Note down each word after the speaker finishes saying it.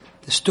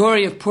The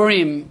story of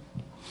Purim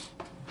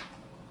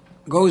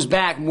goes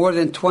back more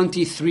than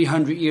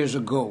 2,300 years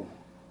ago.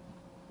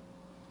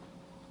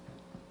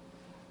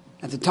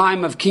 At the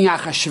time of King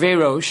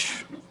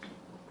Achashverosh,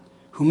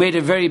 who made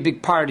a very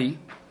big party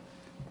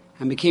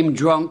and became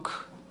drunk,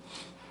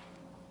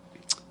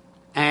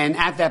 and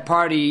at that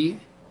party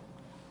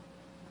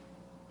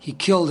he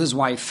killed his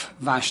wife,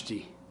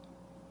 Vashti.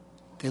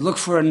 They looked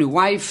for a new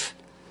wife.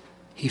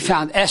 He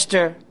found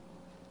Esther,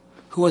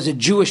 who was a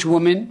Jewish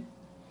woman,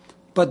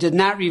 but did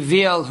not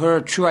reveal her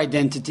true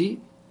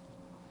identity.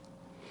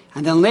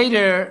 And then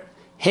later,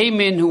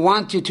 Haman, who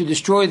wanted to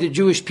destroy the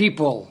Jewish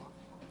people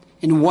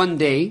in one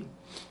day,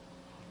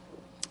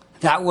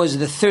 that was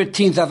the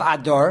 13th of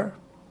Adar.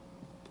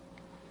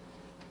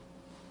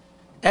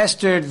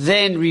 Esther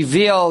then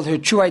revealed her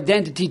true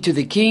identity to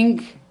the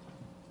king,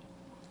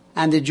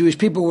 and the Jewish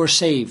people were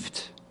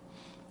saved.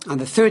 On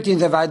the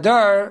 13th of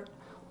Adar,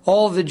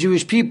 all the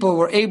Jewish people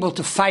were able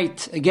to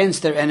fight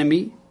against their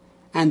enemy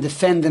and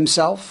defend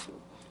themselves,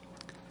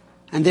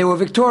 and they were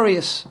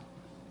victorious.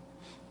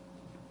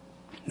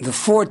 The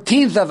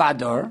 14th of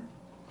Adar,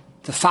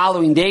 the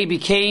following day,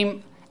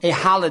 became a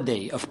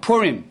holiday of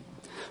Purim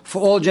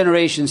for all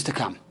generations to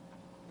come.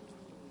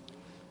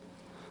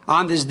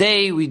 On this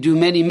day, we do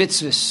many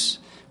mitzvahs.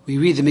 We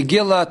read the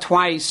Megillah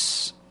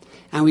twice,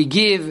 and we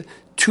give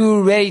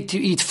 2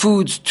 ready-to-eat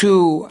foods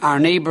to our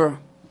neighbor.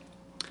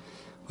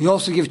 We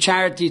also give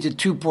charity to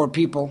 2 poor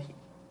people.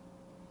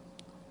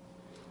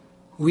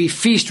 We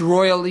feast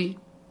royally.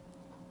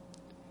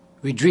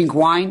 We drink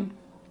wine.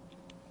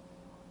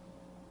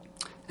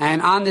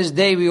 And on this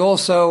day, we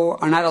also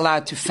are not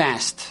allowed to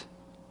fast.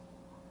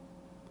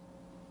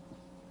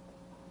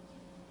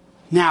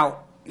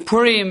 Now,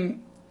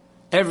 Purim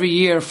every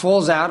year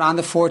falls out on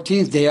the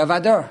 14th day of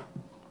Adar.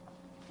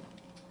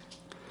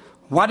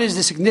 What is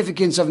the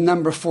significance of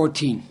number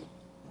 14?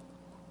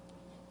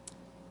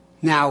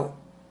 Now,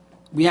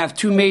 we have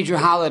 2 major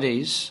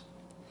holidays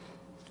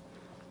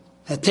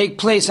that take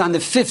place on the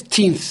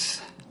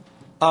 15th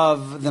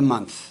of the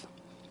month.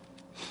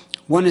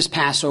 One is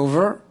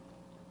Passover,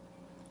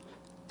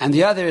 and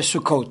the other is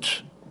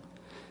Sukkot.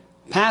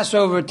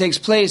 Passover takes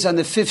place on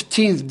the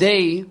 15th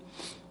day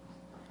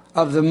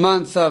of the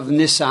month of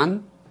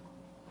Nisan,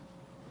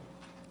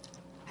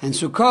 and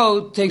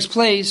Sukkot takes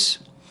place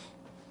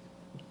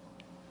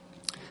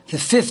the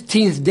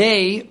 15th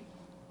day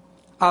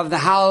of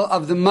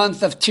the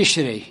month of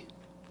Tishrei.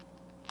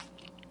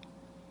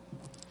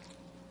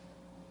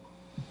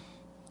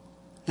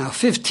 Now,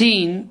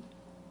 15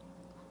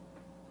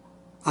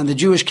 on the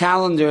Jewish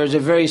calendar is a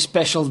very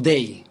special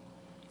day.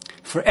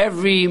 For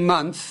every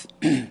month,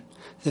 the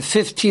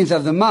 15th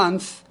of the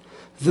month,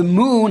 the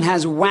moon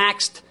has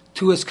waxed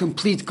to its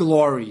complete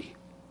glory.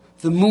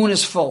 The moon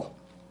is full.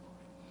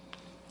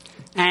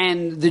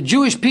 And the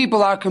Jewish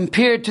people are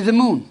compared to the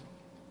moon,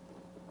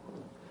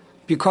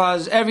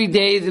 because every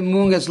day the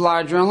moon gets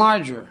larger and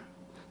larger.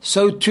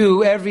 So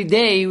too, every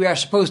day we are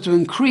supposed to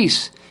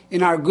increase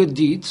in our good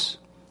deeds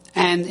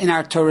and in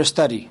our Torah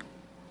study,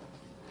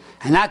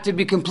 and not to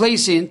be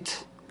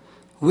complacent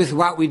with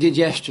what we did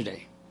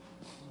yesterday.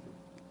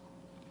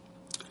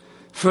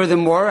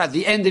 Furthermore, at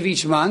the end of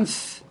each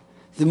month,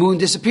 the moon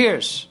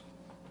disappears.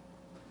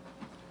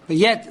 But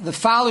yet, the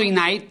following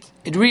night,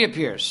 it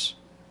reappears.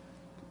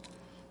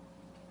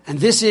 And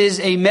this is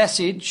a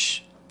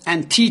message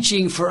and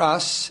teaching for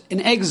us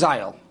in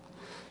exile,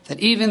 that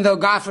even though,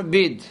 God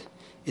forbid,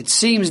 it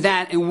seems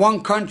that in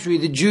one country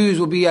the Jews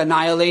will be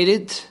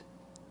annihilated,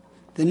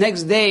 the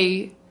next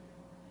day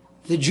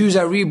the Jews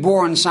are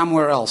reborn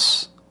somewhere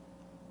else.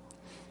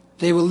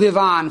 They will live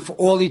on for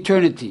all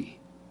eternity.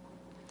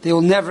 They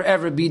will never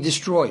ever be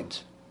destroyed.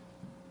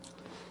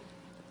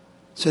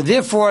 So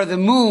therefore, the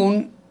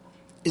moon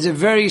is a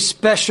very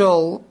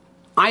special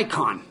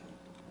icon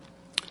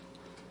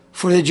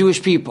for the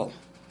Jewish people.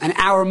 And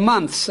our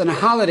months and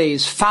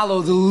holidays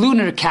follow the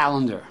lunar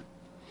calendar,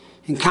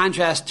 in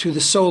contrast to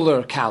the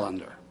solar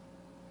calendar.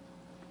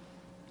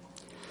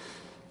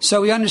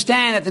 So we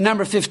understand that the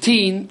number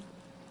 15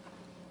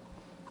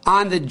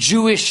 on the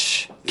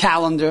Jewish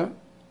calendar,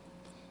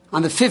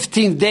 on the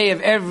 15th day of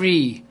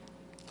every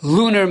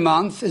lunar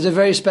month, is a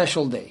very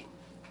special day.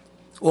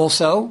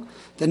 Also,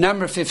 the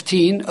number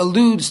 15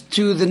 alludes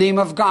to the name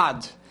of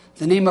God,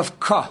 the name of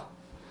Ka,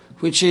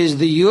 which is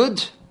the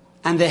Yud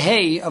and the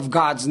Hey of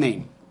God's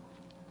name.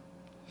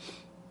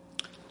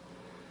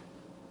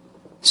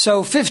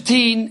 So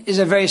 15 is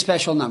a very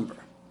special number.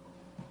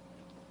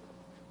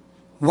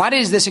 What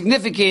is the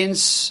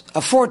significance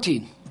of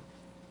 14?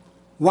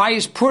 Why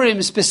is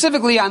Purim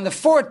specifically on the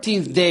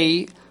 14th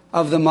day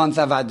of the month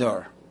of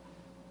Adar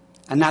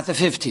and not the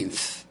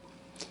 15th?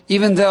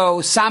 Even though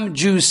some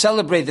Jews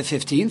celebrate the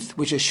 15th,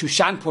 which is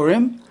Shushan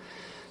Purim,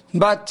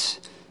 but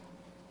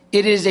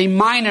it is a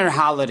minor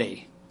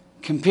holiday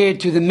compared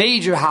to the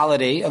major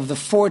holiday of the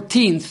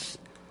 14th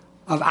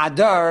of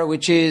Adar,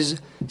 which is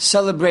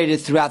celebrated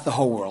throughout the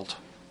whole world.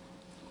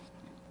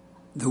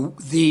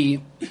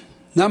 The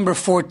number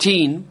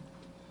 14,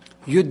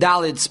 Yud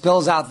Daled,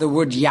 spells out the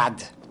word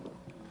Yad.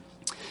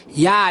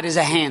 Yad is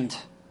a hand.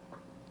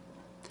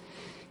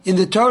 In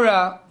the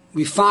Torah,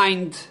 we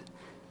find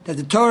that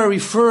the Torah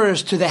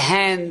refers to the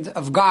hand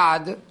of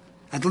God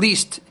at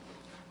least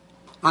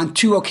on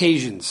 2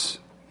 occasions.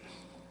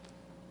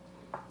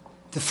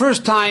 The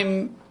first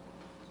time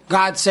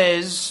God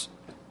says,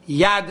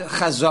 Yad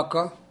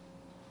Chazaka,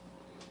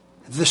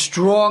 the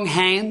strong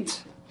hand.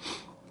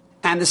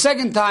 And the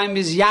second time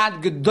is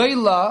Yad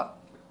Gedola,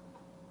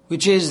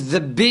 which is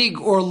the big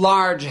or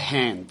large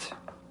hand.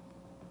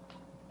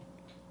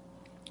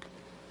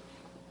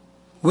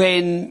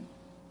 When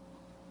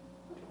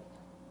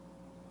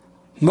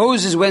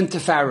Moses went to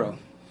Pharaoh,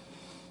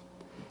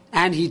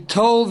 and he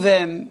told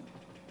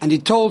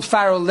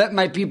Pharaoh, let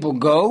my people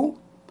go,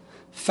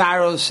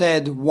 Pharaoh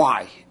said,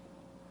 why?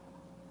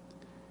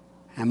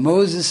 And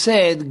Moses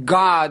said,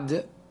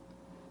 God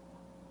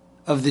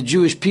of the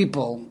Jewish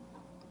people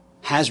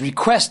has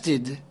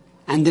requested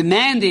and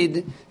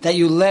demanded that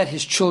you let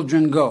his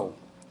children go.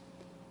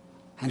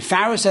 And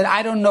Pharaoh said,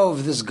 I don't know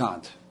of this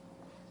God.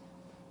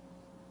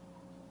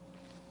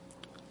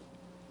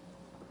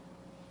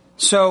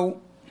 So,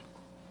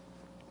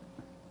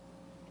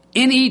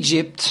 in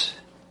Egypt,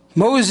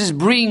 Moses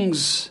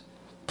brings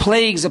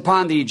plagues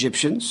upon the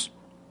Egyptians,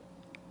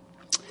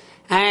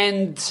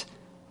 and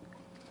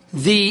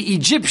the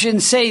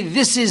Egyptians say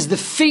this is the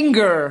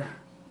finger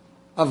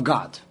of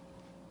God.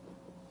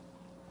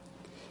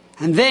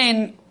 And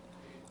then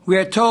we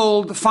are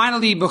told,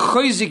 finally,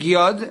 b'choizik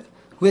yod,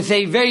 with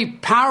a very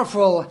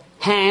powerful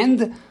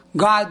hand,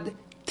 God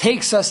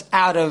takes us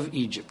out of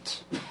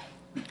Egypt.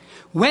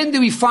 When do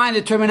we find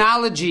the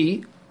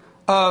terminology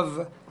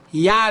of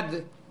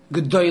Yad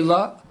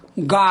Gedola,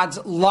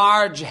 God's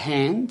large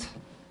hand?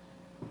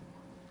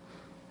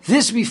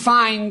 This we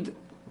find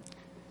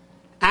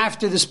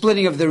after the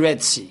splitting of the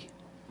Red Sea.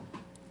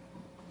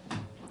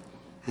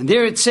 And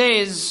there it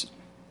says,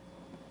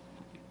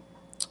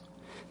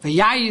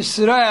 V'yai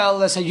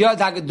Yisrael es hayod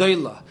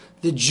hagedola.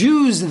 The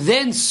Jews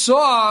then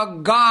saw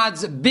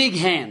God's big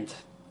hand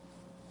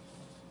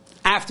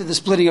after the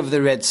splitting of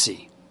the Red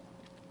Sea.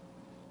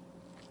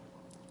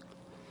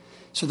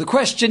 So the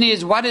question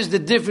is, what is the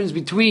difference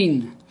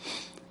between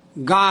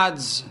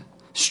God's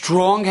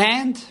strong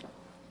hand,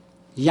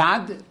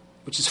 Yad,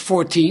 which is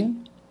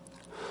 14,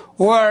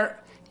 or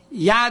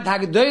Yad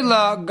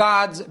HaGedola,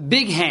 God's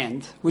big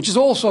hand, which is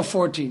also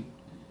 14?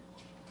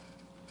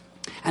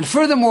 And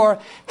furthermore,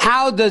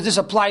 how does this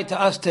apply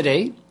to us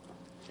today?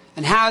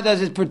 And how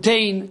does it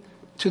pertain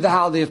to the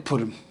holiday of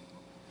Purim?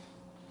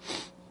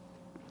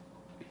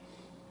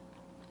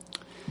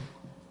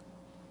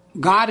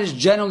 God is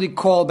generally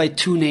called by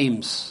 2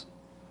 names.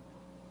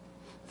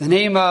 The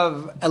name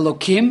of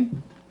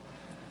Elokim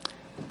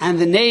and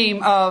the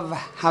name of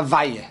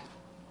Havayah.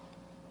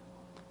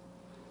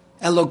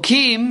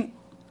 Elokim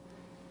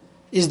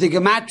is the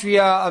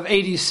gematria of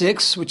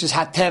 86, which is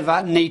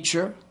Hateva,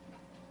 nature,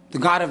 the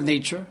God of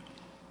nature.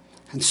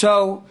 And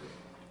so,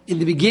 in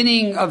the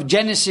beginning of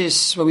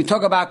Genesis, when we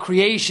talk about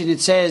creation,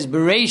 it says,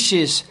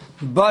 Bereshis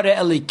bara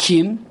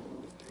Elokim.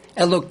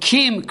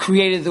 Elokim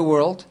created the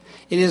world.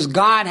 It is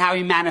God, how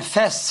he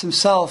manifests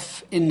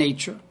himself in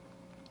nature.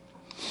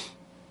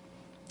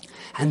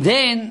 And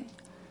then,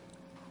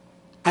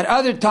 at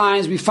other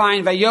times, we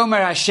find Vayomer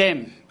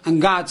Hashem,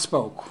 and God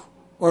spoke.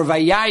 Or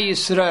Vayai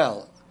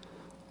Yisrael,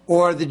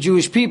 or the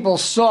Jewish people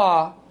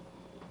saw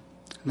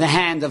the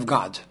hand of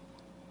God.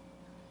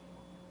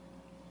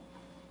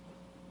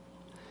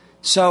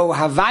 So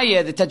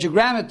Havaya, the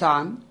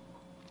Tetragrammaton,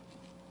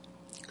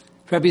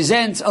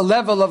 represents a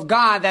level of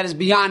God that is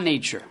beyond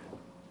nature.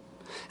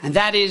 And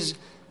that is,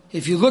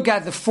 if you look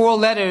at the 4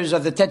 letters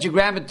of the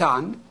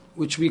Tetragrammaton,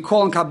 which we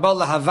call in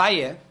Kabbalah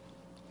Havaya,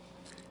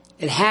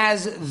 it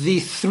has the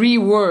 3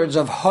 words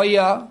of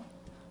Hoya,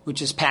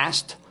 which is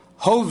past,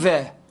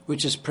 Hove,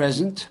 which is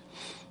present,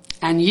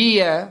 and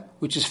Yiyah,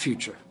 which is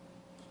future.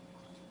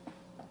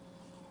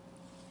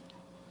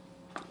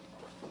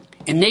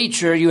 In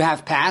nature, you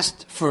have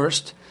past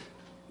first,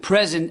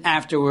 present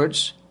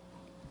afterwards,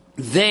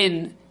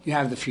 then you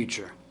have the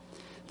future.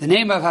 The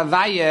name of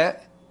Havaya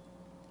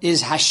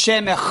is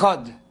Hashem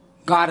Echad,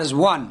 God is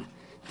one,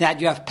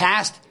 that you have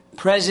past,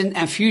 present,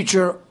 and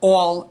future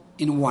all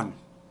in one.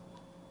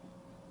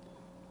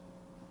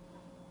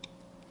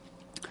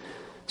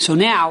 So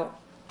now,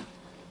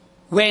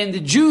 when the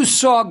Jews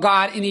saw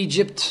God in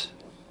Egypt,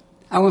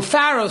 and when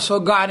Pharaoh saw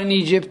God in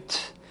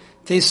Egypt,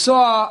 they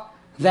saw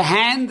the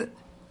hand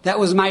that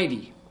was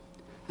mighty.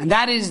 And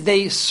that is,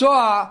 they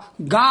saw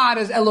God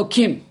as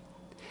Elokim.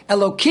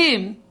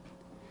 Elokim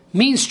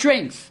means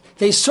strength.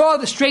 They saw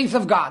the strength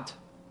of God.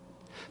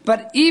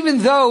 But even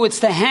though it's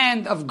the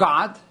hand of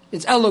God,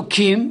 it's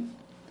Elokim,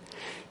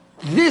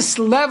 this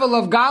level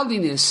of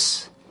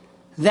godliness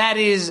that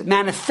is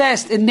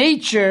manifest in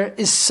nature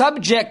is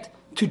subject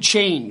to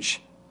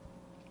change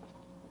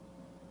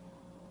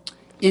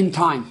in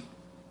time.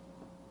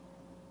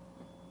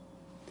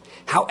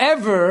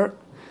 However,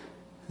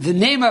 the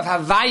name of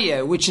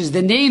Havaya, which is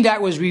the name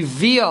that was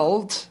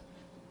revealed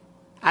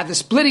at the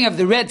splitting of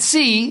the Red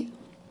Sea,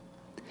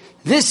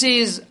 this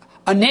is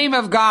a name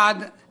of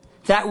God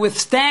that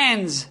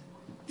withstands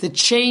the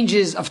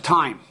changes of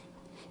time.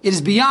 It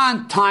is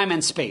beyond time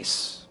and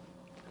space.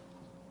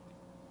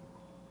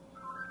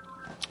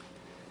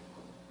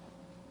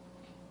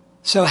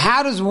 So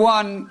how does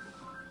one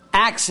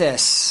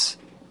access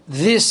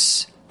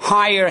this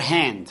higher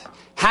hand?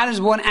 How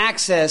does one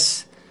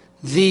access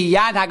the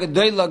Yad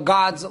HaGadolah,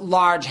 God's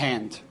large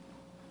hand?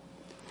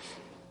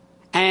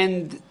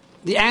 And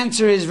the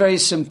answer is very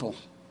simple.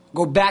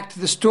 Go back to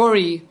the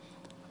story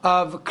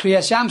of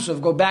Kriyas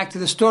Yamsuf. Go back to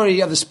the story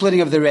of the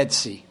splitting of the Red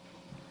Sea.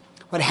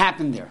 What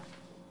happened there?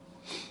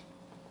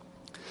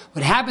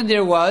 What happened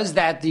there was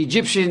that the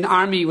Egyptian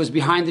army was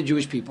behind the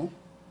Jewish people.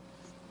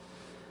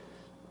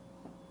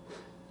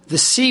 The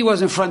sea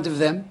was in front of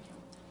them.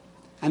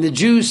 And the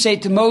Jews say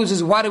to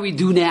Moses, what do we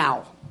do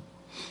now?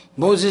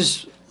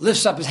 Moses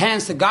lifts up his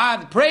hands to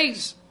God,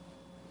 prays.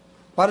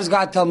 What does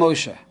God tell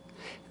Moshe?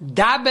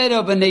 Daber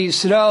o b'nei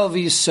Yisrael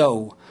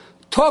v'yiso.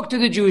 Talk to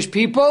the Jewish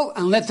people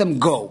and let them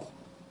go.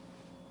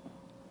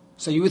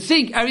 So you would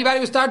think everybody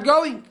would start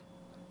going.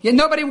 Yet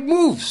nobody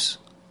moves.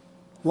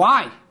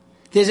 Why?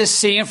 There's a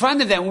sea in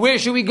front of them. Where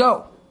should we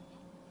go?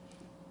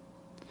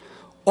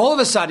 All of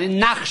a sudden,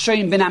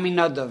 Nachshon ben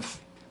Aminadav,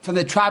 from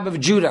the tribe of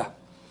Judah,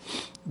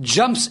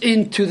 jumps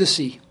into the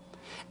sea.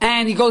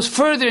 And he goes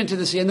further into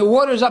the sea. And the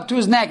water is up to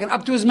his neck and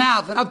up to his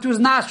mouth and up to his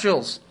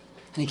nostrils.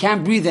 And he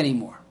can't breathe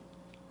anymore.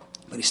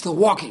 But he's still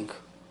walking.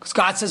 Because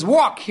God says,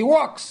 walk. He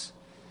walks.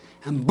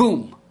 And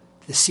boom,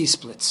 the sea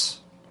splits.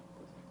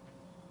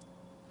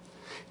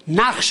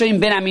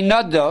 Nachshon ben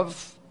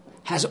Aminadav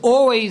has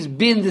always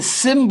been the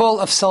symbol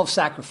of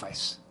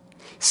self-sacrifice.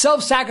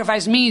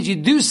 Self-sacrifice means you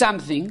do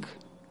something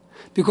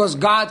because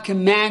God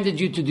commanded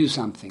you to do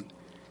something.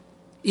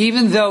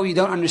 Even though you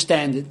don't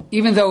understand it,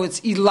 even though it's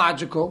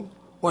illogical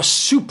or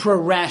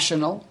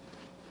supra-rational,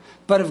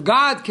 but if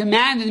God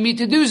commanded me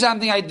to do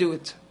something, I do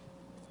it.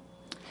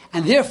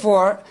 And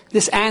therefore,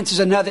 this answers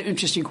another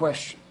interesting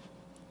question.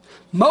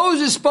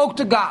 Moses spoke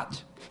to God.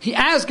 He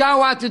asked God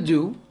what to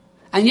do,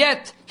 and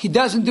yet he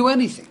doesn't do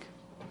anything.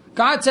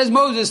 God says,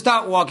 Moses,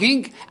 start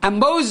walking, and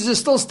Moses is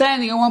still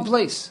standing in one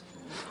place.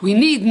 We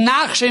need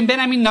Nachshon ben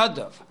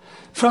Aminadav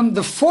from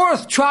the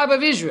fourth tribe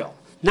of Israel,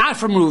 not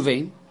from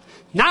Reuven,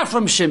 not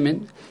from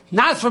Shimon,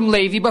 not from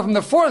Levi, but from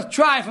the fourth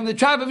tribe, from the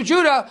tribe of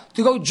Judah,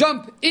 to go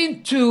jump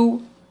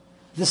into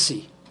the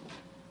sea.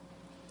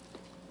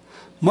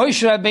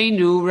 Moshe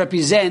Rabbeinu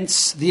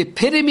represents the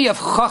epitome of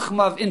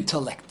Chochmah, of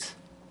intellect.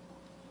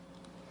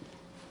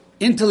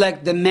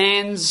 Intellect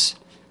demands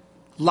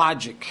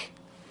logic.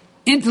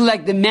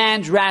 Intellect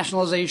demands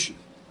rationalization.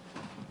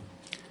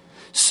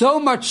 So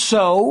much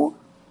so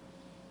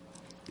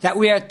that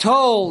we are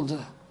told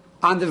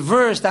on the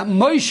verse that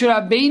Moshe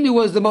Rabbeinu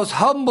was the most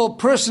humble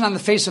person on the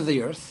face of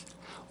the earth.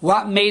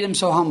 What made him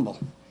so humble?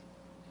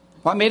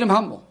 What made him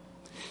humble?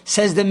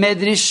 Says the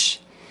Medrash,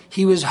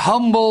 he was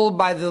humbled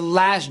by the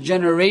last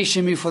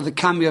generation before the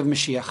coming of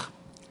Mashiach.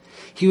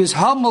 He was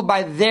humbled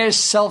by their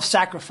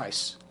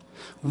self-sacrifice.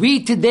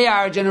 We today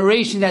are a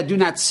generation that do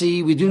not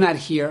see, we do not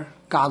hear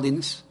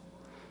godliness.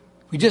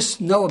 We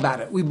just know about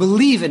it. We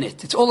believe in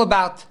it. It's all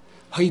about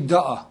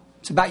Haida'ah.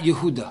 It's about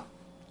Yehuda.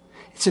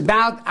 It's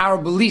about our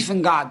belief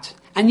in God.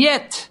 And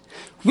yet,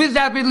 with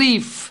that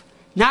belief,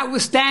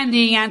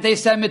 notwithstanding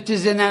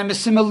anti-Semitism and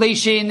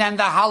assimilation and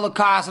the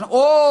Holocaust and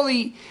all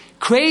the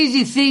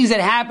crazy things that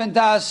happened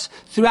to us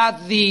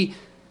throughout the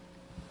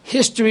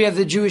history of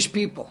the Jewish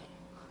people,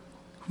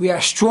 we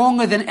are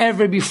stronger than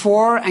ever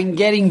before and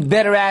getting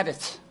better at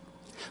it.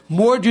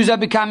 More Jews are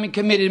becoming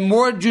committed.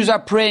 More Jews are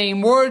praying.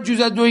 More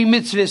Jews are doing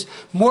mitzvahs.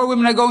 More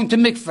women are going to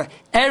mikveh.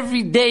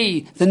 Every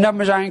day, the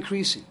numbers are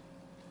increasing.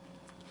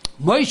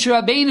 Moshe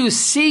Rabbeinu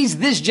sees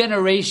this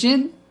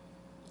generation.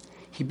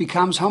 He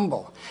becomes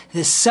humble.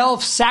 The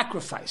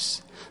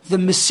self-sacrifice, the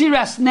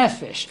mesiras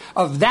nefesh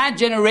of that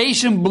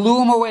generation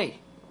blew him away.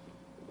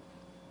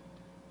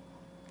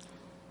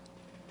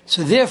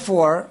 So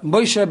therefore,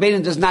 Moshe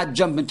Rabbeinu does not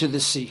jump into the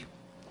sea.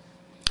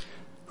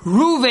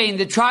 Reuven,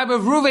 the tribe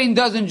of Reuven,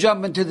 doesn't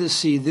jump into the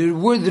sea. The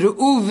word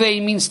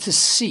Reuven means to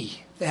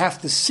see. They have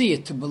to see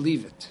it to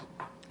believe it.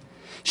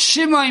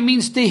 Shimon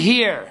means to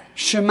hear.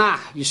 Shema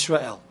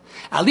Yisrael.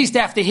 At least they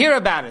have to hear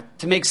about it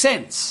to make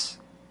sense.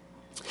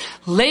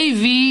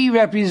 Levi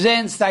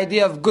represents the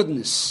idea of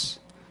goodness.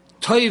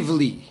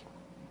 Toivli.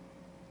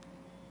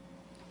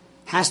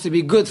 Has to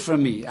be good for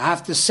me. I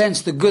have to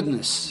sense the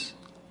goodness.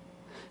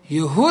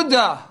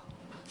 Yehuda,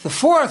 the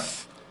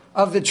fourth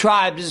of the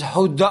tribes, is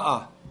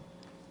Hoda'ah,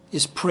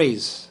 is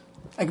praise,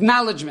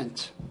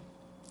 acknowledgement.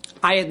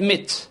 I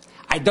admit.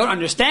 I don't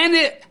understand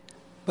it,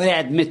 but I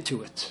admit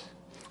to it.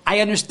 I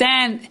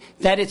understand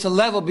that it's a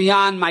level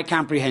beyond my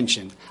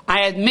comprehension.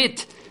 I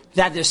admit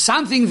that there's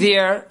something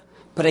there,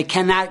 but I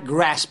cannot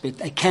grasp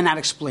it. I cannot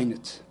explain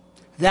it.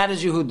 That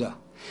is Yehuda.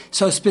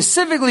 So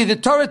specifically, the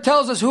Torah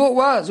tells us who it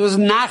was. It was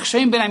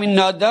Nachshon ben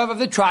Aminadav of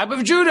the tribe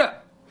of Judah.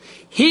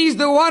 He's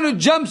the one who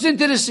jumps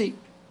into the sea.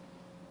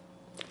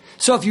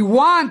 So if you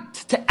want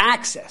to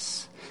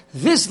access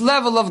this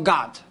level of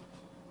God,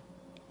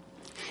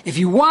 if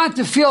you want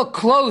to feel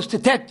close to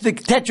the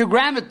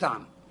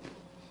Tetragrammaton,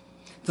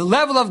 the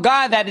level of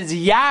God that is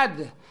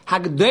Yad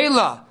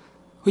Hagdolah,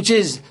 which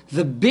is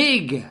the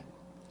big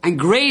and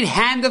great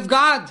hand of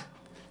God,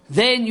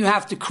 then you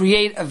have to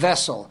create a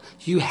vessel.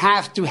 You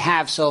have to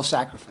have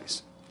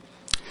self-sacrifice.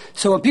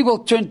 So when people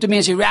turn to me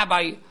and say,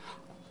 Rabbi,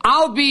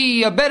 I'll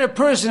be a better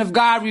person if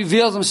God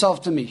reveals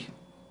himself to me.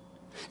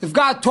 If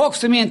God talks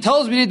to me and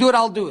tells me to do it,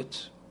 I'll do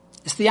it.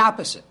 It's the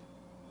opposite.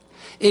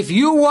 If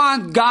you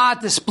want God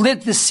to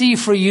split the sea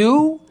for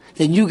you,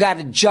 then you got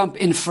to jump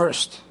in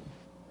first.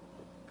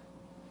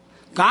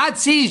 God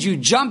sees you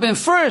jump in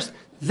first,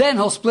 then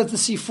he'll split the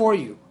sea for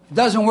you. It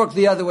doesn't work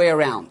the other way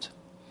around.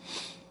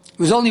 It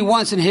was only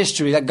once in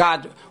history that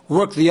God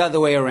worked the other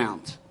way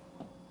around.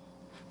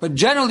 But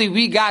generally,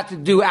 we got to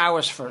do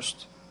ours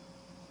first.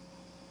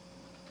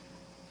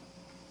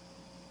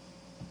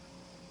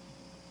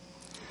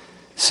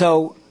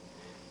 So,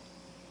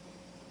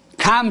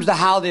 comes the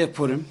holiday of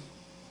Purim,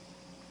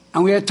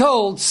 and we are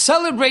told,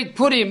 celebrate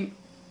Purim,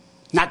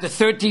 not the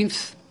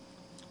 13th,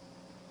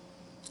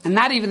 and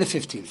not even the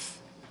 15th.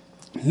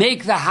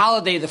 Make the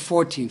holiday the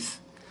 14th.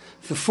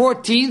 The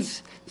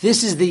 14th,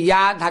 this is the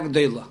Yad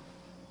Hagdolah.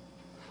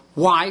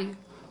 Why?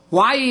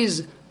 Why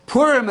is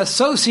Purim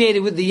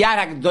associated with the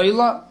Yad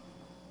Hagdolah?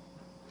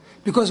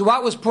 Because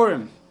what was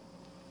Purim?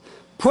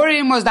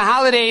 Purim was the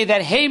holiday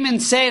that Haman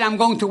said, I'm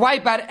going to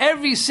wipe out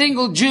every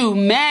single Jew,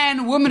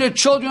 man, woman, or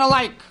children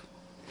alike.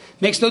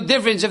 Makes no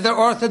difference if they're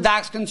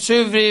Orthodox,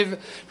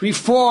 conservative,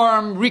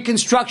 Reform,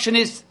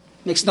 Reconstructionist.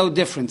 Makes no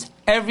difference.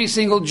 Every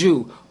single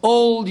Jew,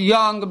 old,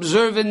 young,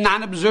 observant,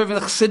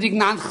 non-observant, Chassidic,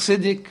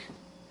 non-Chassidic.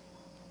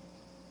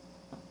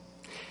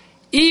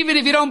 Even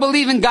if you don't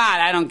believe in God,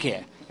 I don't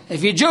care.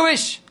 If you're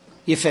Jewish,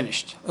 you're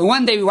finished. And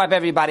one day we wipe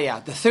everybody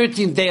out, the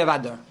 13th day of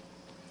Adar.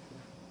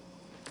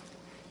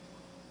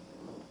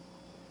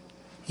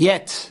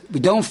 Yet, we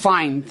don't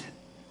find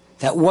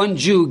that one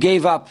Jew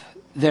gave up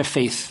their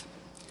faith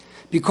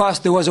because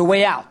there was a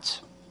way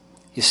out.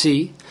 You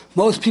see,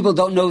 most people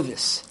don't know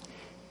this.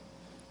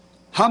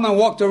 Haman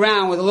walked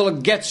around with a little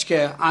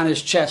getchke on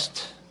his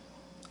chest,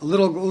 a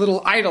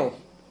little idol.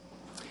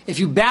 If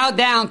you bowed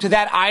down to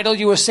that idol,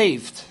 you were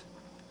saved.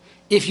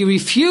 If you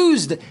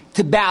refused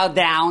to bow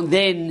down,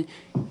 then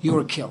you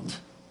were killed.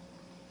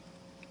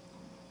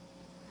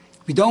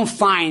 We don't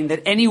find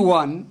that any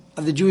one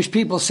of the Jewish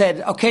people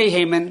said, okay,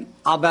 Haman,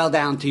 I'll bow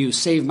down to you,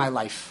 save my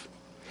life.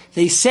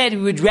 They said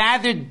we would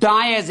rather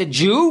die as a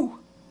Jew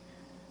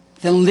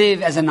than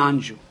live as a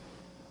non-Jew.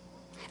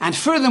 And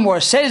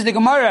furthermore, says the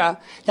Gemara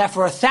that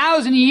for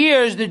 1,000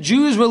 years the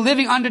Jews were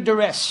living under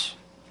duress.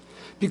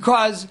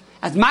 Because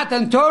at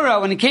Matan Torah,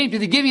 when it came to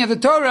the giving of the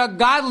Torah,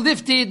 God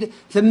lifted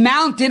the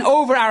mountain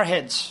over our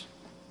heads.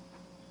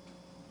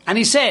 And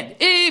he said,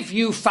 if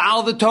you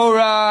follow the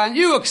Torah and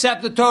you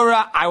accept the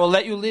Torah, I will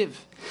let you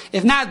live.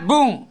 If not,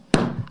 boom,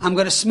 I'm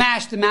going to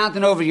smash the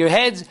mountain over your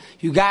heads.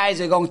 You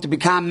guys are going to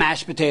become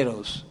mashed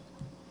potatoes.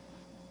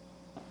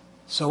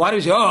 So why do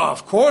we say, oh,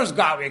 of course,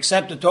 God, we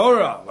accept the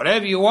Torah.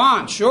 Whatever you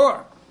want,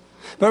 sure.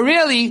 But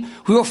really,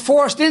 we were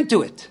forced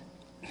into it.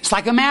 It's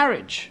like a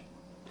marriage.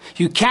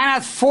 You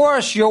cannot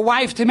force your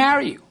wife to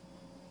marry you.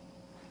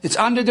 It's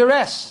under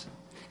duress.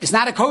 It's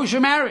not a kosher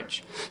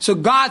marriage. So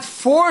God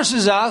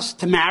forces us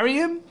to marry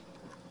him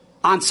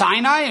on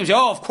Sinai. And we say,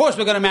 oh, of course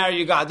we're going to marry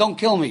you, God. Don't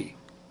kill me.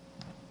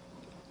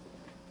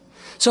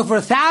 So for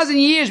 1,000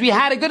 years we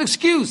had a good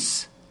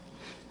excuse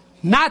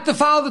not to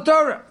follow the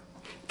Torah.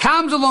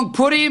 Comes along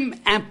Purim,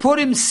 and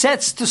Purim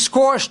sets the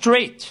score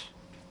straight.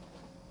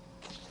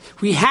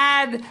 We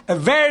had a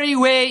very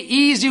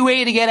easy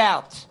way to get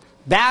out.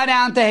 Bow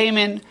down to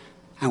Haman,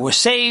 and we're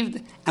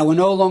saved, and we're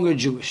no longer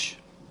Jewish.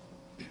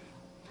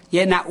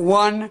 Yet not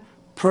one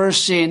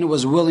person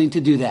was willing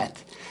to do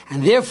that.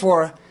 And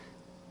therefore,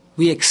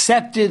 we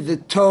accepted the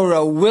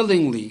Torah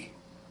willingly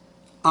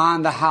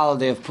on the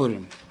holiday of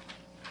Purim.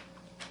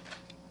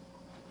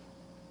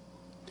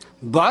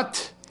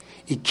 But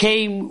it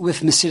came with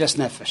Mesiras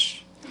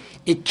Nefesh.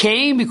 It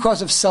came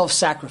because of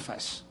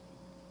self-sacrifice.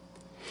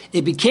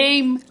 It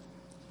became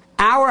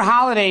our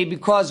holiday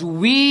because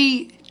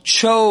we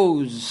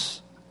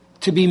chose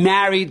to be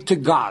married to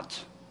God.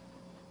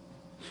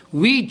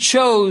 We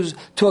chose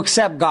to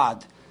accept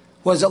God.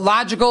 Was it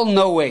logical?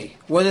 No way.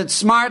 Was it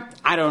smart?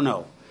 I don't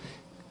know.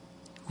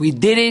 We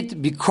did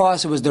it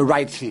because it was the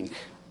right thing.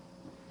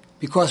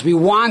 Because we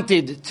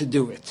wanted to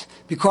do it.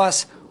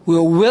 Because we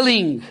were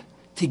willing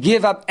to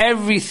give up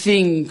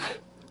everything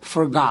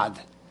for God.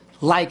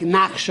 Like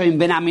Nachshon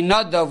ben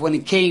Aminadav when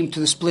it came to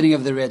the splitting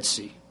of the Red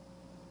Sea.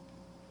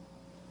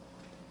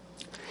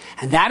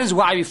 And that is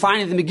why we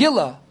find in the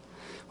Megillah,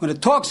 when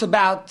it talks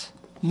about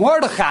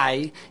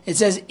Mordechai, it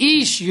says,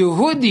 Ish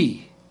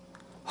Yehudi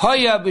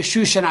Hoya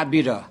b'Shushan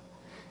Abira.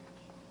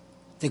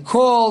 They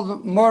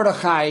called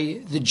Mordechai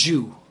the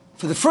Jew.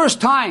 For the first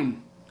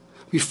time,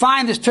 we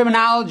find this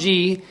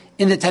terminology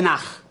in the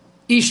Tanakh.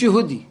 Ish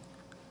Yehudi.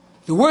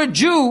 The word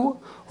Jew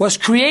was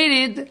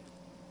created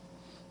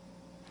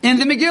in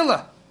the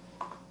Megillah.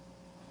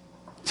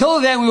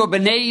 Till then, we were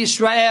Bnei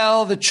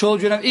Yisrael, the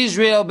children of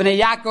Israel, Bnei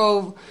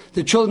Yaakov,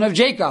 the children of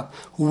Jacob.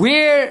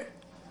 Where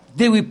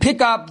did we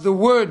pick up the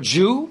word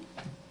Jew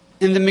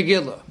in the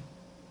Megillah.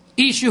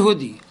 Ish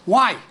Yehudi.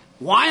 Why?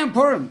 Why on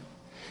Purim?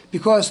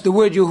 Because the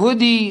word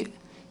Yehudi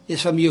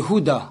is from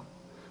Yehuda,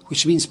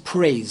 which means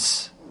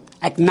praise,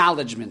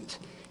 acknowledgement.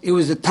 It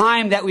was the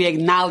time that we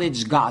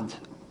acknowledged God.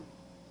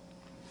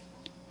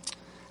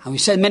 And we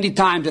said many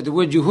times that the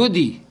word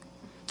Yehudi,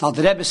 the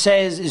Rebbe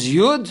says, is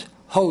Yud,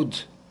 Hod.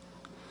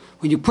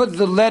 When you put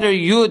the letter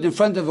Yud in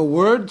front of a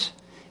word,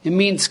 it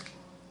means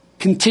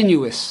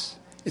continuous.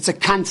 It's a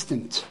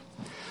constant.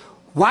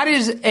 What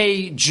is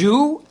a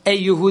Jew?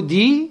 A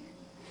Yehudi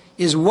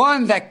is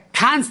one that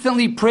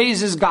constantly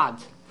praises God.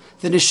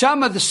 The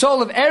neshama, the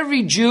soul of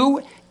every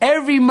Jew,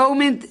 every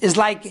moment is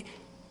like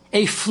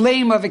a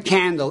flame of a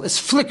candle. It's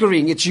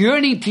flickering. It's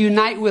yearning to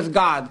unite with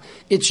God.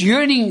 It's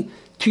yearning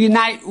to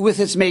unite with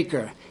its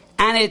maker.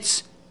 And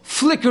it's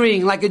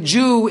flickering like a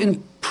Jew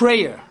in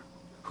prayer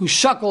who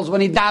shuckles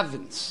when he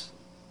davens.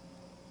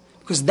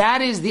 Because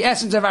that is the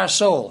essence of our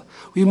soul.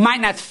 We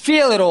might not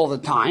feel it all the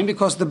time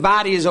because the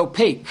body is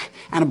opaque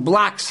and it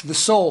blocks the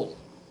soul.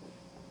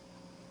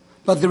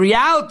 But the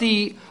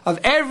reality of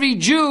every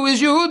Jew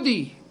is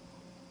Yehudi.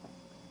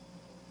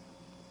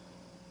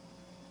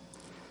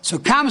 So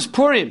comes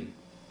Purim,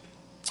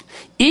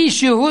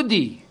 Ish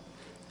Yehudi,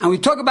 and we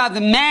talk about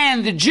the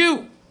man, the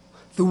Jew,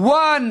 the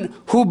one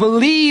who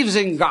believes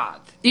in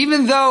God,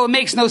 even though it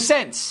makes no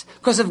sense.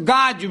 Because if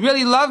God, you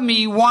really love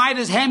me, why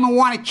does Haman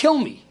want to kill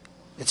me?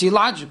 It's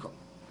illogical.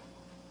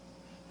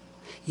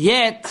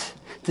 Yet,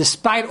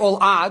 despite all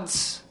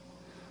odds,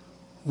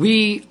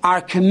 we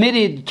are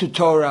committed to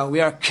Torah.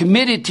 We are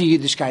committed to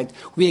Yiddishkeit.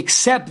 We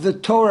accept the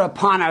Torah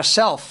upon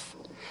ourselves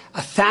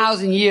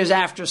 1,000 years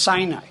after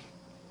Sinai.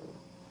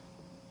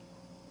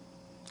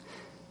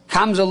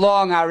 Comes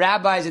along our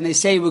rabbis and they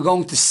say we're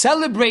going to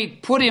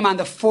celebrate Purim on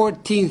the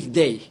 14th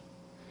day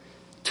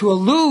to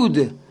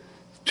allude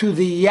to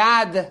the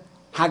Yad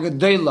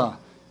Hagadolah,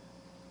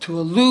 to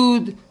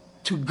allude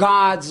to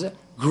God's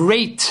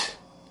great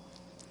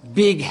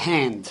big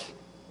hand.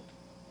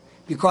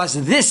 Because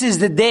this is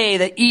the day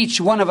that each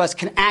one of us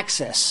can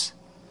access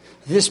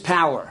this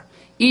power.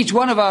 Each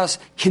one of us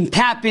can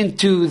tap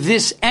into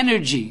this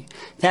energy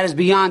that is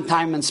beyond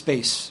time and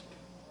space.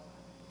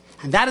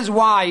 And that is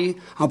why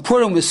on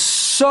Purim we're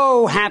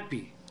so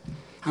happy.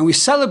 And we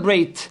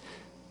celebrate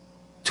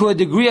to a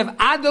degree of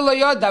Adol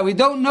Yoda. We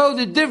don't know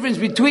the difference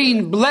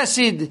between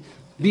blessed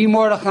be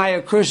Mordechai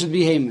or cursed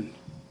be Haman.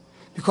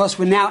 Because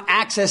we're now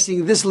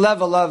accessing this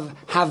level of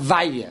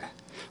Havaya.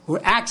 We're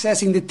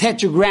accessing the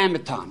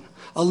Tetragrammaton.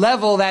 A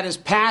level that is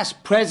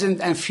past, present,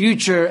 and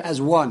future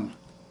as one.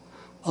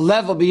 A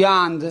level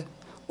beyond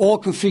all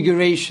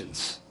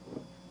configurations.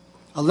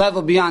 A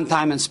level beyond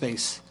time and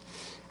space.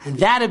 And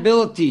that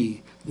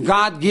ability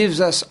God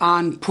gives us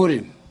on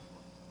Purim.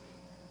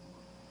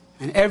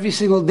 And every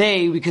single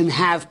day we can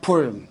have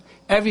Purim.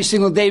 Every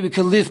single day we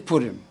can live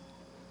Purim.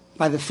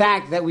 By the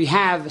fact that we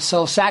have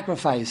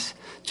self-sacrifice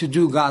to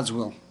do God's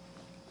will.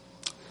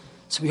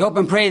 So we hope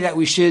and pray that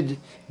we should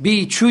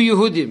be true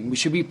Yehudim. We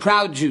should be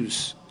proud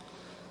Jews.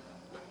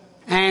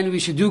 And we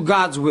should do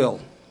God's will.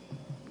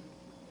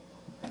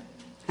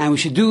 And we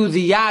should do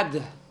the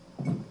Yad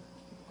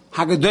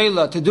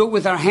Hagadolah, to do it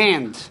with our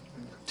hand.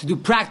 To do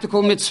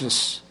practical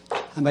mitzvahs.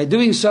 And by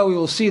doing so, we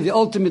will see the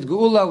ultimate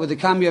geula with the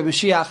coming of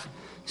Mashiach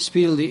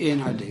speedily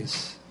in our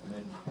days.